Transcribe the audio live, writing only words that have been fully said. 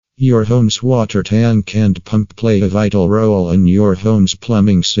Your home's water tank and pump play a vital role in your home's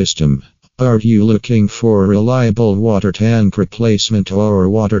plumbing system. Are you looking for reliable water tank replacement or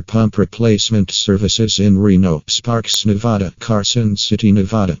water pump replacement services in Reno, Sparks, Nevada, Carson City,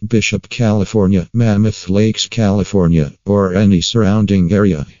 Nevada, Bishop, California, Mammoth Lakes, California, or any surrounding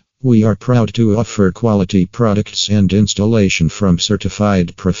area? We are proud to offer quality products and installation from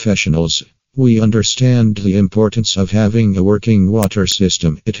certified professionals. We understand the importance of having a working water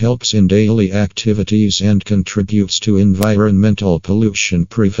system. It helps in daily activities and contributes to environmental pollution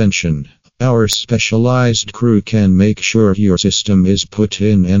prevention. Our specialized crew can make sure your system is put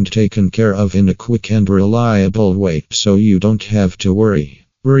in and taken care of in a quick and reliable way, so you don't have to worry.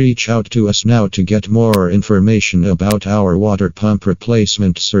 Reach out to us now to get more information about our water pump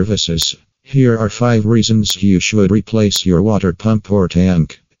replacement services. Here are 5 reasons you should replace your water pump or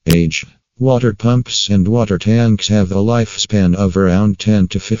tank. Age. Water pumps and water tanks have a lifespan of around 10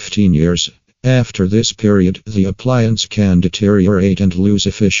 to 15 years. After this period, the appliance can deteriorate and lose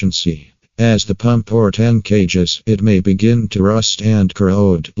efficiency. As the pump or tank ages, it may begin to rust and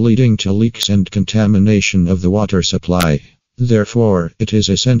corrode, leading to leaks and contamination of the water supply. Therefore, it is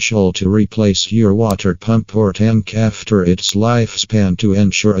essential to replace your water pump or tank after its lifespan to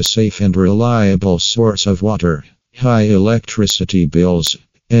ensure a safe and reliable source of water. High electricity bills.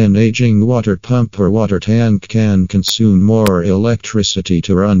 An aging water pump or water tank can consume more electricity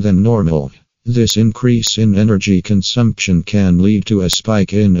to run than normal. This increase in energy consumption can lead to a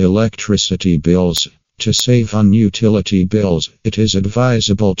spike in electricity bills. To save on utility bills, it is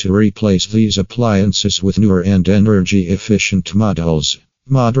advisable to replace these appliances with newer and energy-efficient models.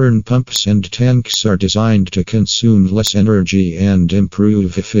 Modern pumps and tanks are designed to consume less energy and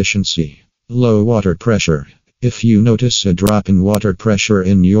improve efficiency. Low water pressure. If you notice a drop in water pressure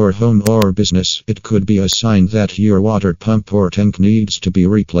in your home or business, it could be a sign that your water pump or tank needs to be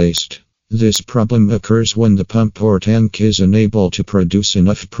replaced. This problem occurs when the pump or tank is unable to produce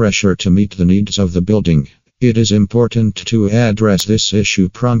enough pressure to meet the needs of the building. It is important to address this issue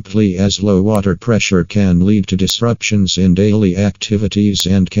promptly, as low water pressure can lead to disruptions in daily activities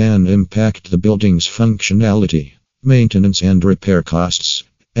and can impact the building's functionality. Maintenance and repair costs.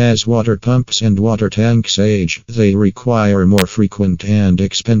 As water pumps and water tanks age, they require more frequent and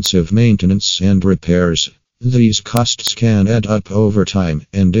expensive maintenance and repairs. These costs can add up over time,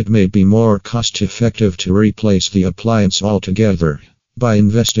 and it may be more cost-effective to replace the appliance altogether. By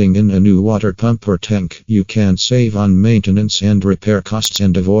investing in a new water pump or tank, you can save on maintenance and repair costs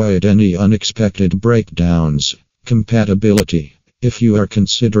and avoid any unexpected breakdowns. Compatibility. If you are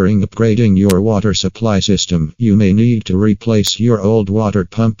considering upgrading your water supply system, you may need to replace your old water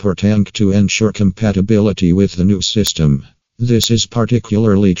pump or tank to ensure compatibility with the new system. This is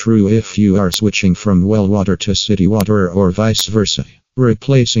particularly true if you are switching from well water to city water or vice versa.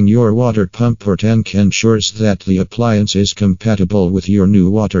 Replacing your water pump or tank ensures that the appliance is compatible with your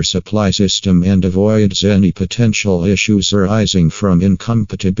new water supply system and avoids any potential issues arising from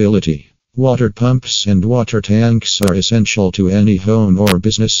incompatibility. Water pumps and water tanks are essential to any home or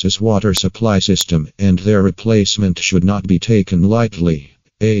business's water supply system, and their replacement should not be taken lightly.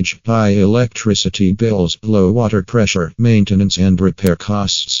 Age, high electricity bills, low water pressure, maintenance and repair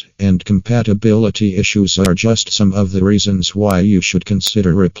costs, and compatibility issues are just some of the reasons why you should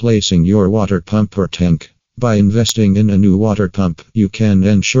consider replacing your water pump or tank. By investing in a new water pump, you can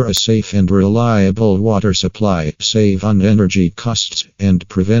ensure a safe and reliable water supply, save on energy costs, and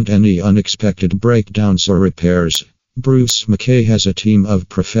prevent any unexpected breakdowns or repairs. Bruce McKay has a team of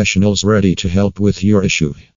professionals ready to help with your issue.